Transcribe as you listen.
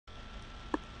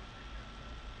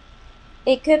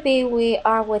It could be we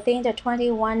are within the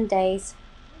 21 days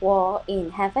war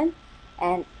in heaven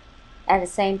and at the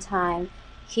same time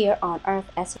here on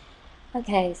earth as well.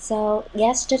 Okay, so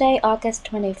yesterday, August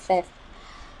 25th,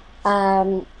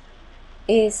 um,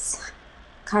 is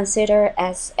considered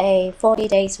as a 40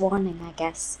 days warning, I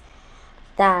guess,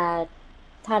 that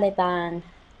Taliban,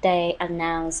 they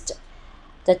announced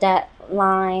the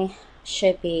deadline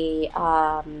should be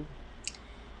on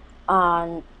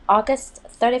August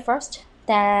 31st.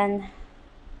 Then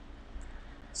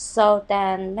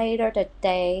later the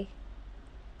day,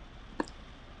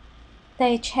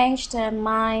 they changed their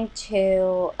mind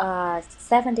to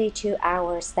 72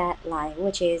 hours deadline,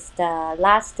 which is the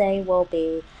last day will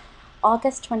be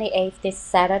August 28th, this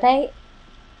Saturday.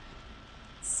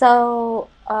 So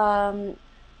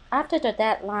after the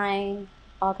deadline,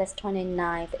 August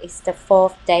 29th is the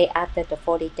fourth day after the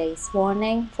 40 days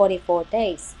warning, 44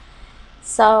 days.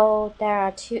 So there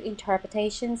are two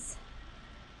interpretations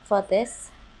for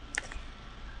this.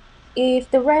 If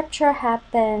the rapture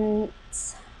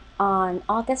happens on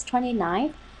August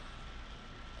 29th,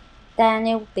 then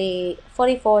it will be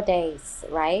 44 days,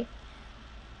 right?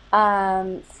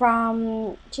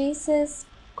 From Jesus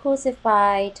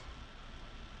crucified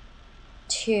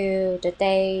to the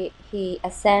day he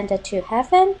ascended to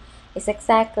heaven is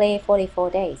exactly 44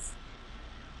 days.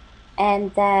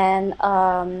 And then,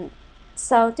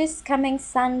 so this coming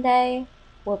Sunday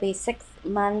will be 6th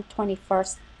month,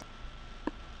 21st.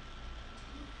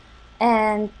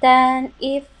 And then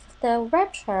if the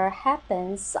rapture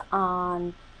happens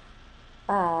on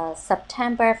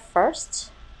September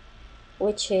 1st,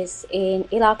 which is in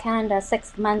Elul calendar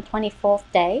 6th month, 24th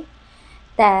day,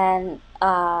 then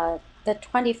the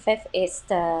 25th is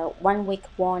the 1 week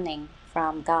warning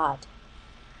from God.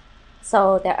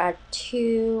 So there are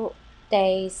 2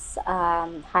 days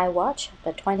high watch,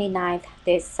 the 29th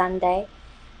this Sunday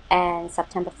and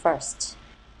September 1st.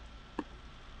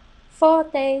 4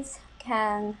 days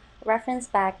can reference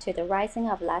back to the rising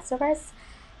of Lazarus,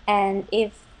 and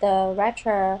if the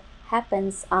rapture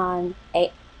happens on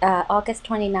August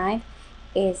 29th,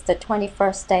 is the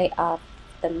 21st day of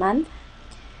the month,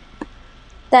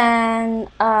 then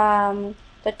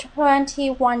the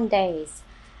 21 days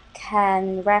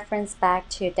can reference back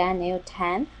to Daniel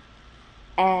 10,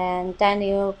 and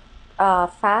Daniel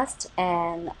fast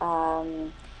and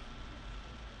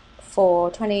for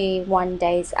 21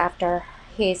 days after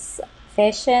his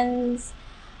visions,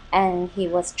 and he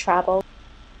was troubled.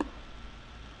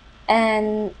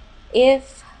 And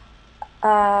if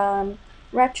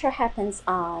rapture happens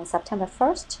on September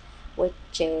 1st,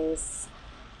 which is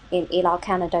in Elul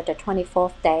calendar the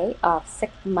 24th day of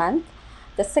 6th month,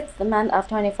 the 6th month of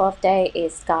 24th day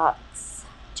is God's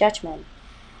judgment.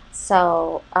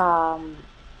 So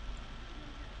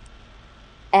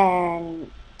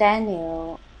and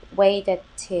Daniel waited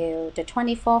till the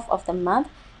 24th of the month,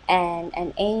 and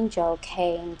an angel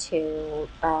came to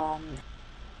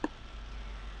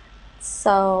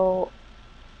so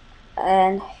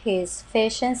and his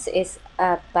visions is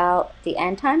about the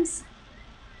end times,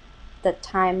 the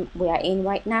time we are in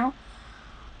right now.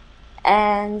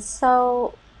 And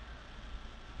so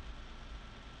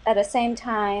at the same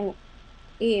time,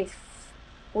 if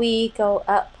we go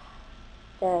up,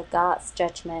 the God's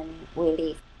judgment will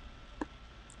leave.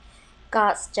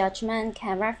 God's judgment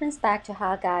can reference back to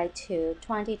Haggai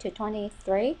 2:20 to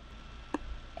 23.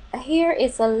 Here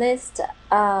is a list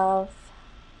of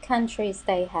countries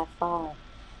they have fallen.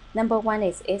 Number 1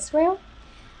 is Israel,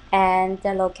 and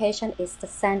the location is the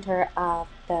center of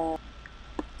the.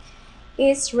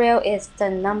 Israel is the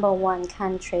number 1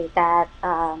 country that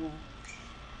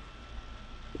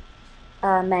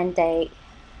mandate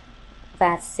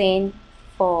vaccine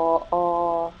for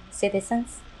all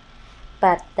citizens.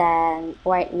 But then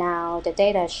right now the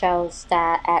data shows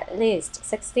that at least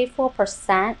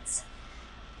 64%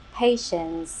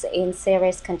 patients in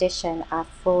serious condition are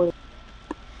fully.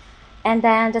 And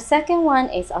then the second one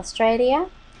is Australia.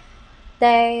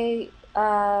 They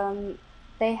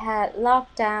had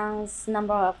lockdowns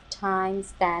number of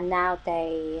times, then now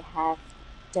they have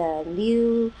the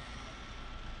new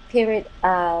period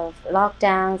of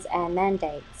lockdowns and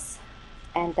mandates.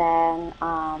 And then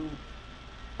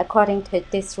according to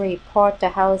this report, the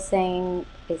housing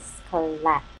is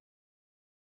collapsed.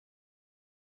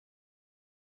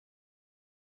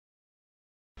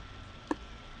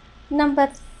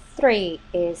 Number 3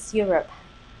 is Europe.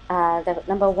 The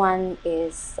number 1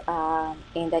 is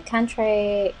in the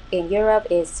country in Europe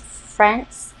is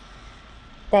France.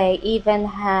 They even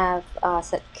have a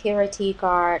security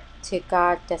guard to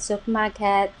guard the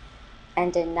supermarket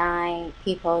and deny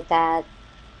people that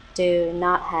do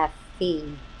not have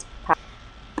feed.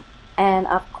 And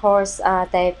of course,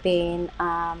 they've been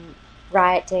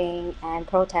rioting and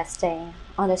protesting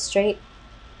on the street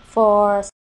for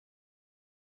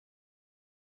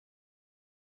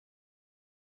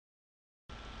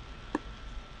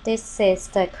this is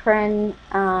the current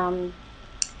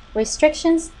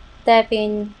restrictions they've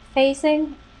been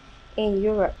facing in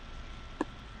Europe.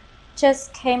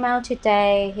 Just came out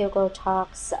today. Hugo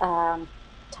talks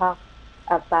talk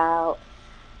about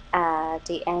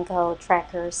the ankle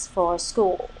trackers for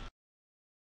school.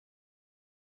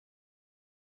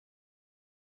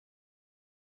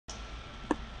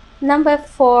 Number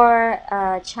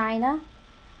 4, China,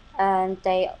 and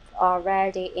they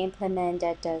already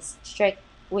implemented the strict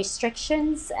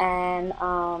restrictions, and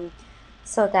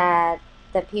so that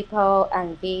the people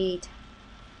unveiled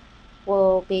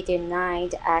will be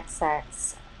denied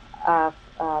access of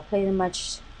pretty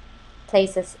much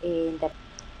places in the,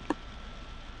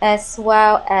 as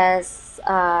well as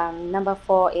number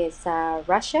 4 is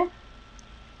Russia,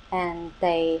 and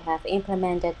they have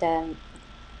implemented the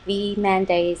V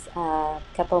mandates a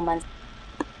couple months.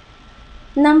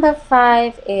 Number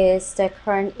 5 is the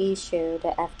current issue,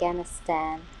 the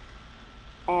Afghanistan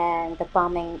and the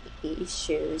bombing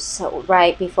issues, so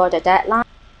right before the deadline.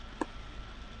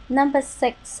 Number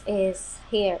 6 is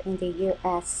here in the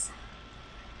US,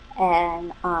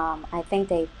 and I think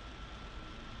they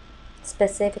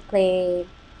specifically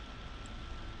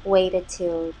waited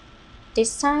till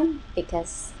this time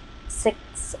because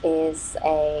 6 is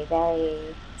a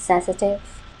very sensitive.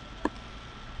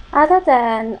 Other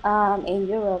than in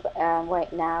Europe,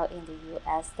 right now in the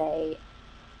US, they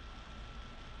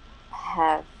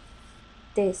have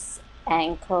these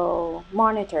ankle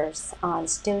monitors on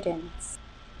students.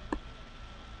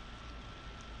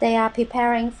 They are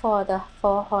preparing for the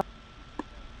fall.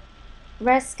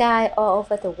 Red sky all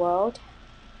over the world.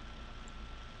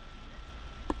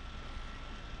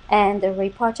 And the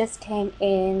report just came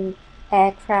in,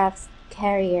 aircraft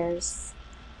carriers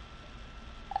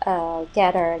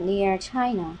gather near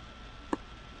China.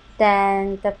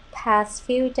 Then the past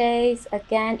few days,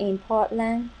 again in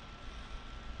Portland,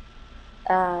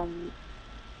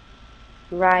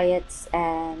 riots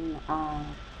and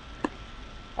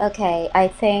okay, I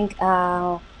think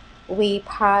we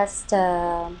passed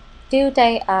the due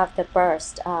date of the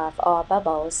burst of all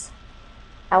bubbles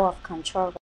out of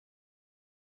control.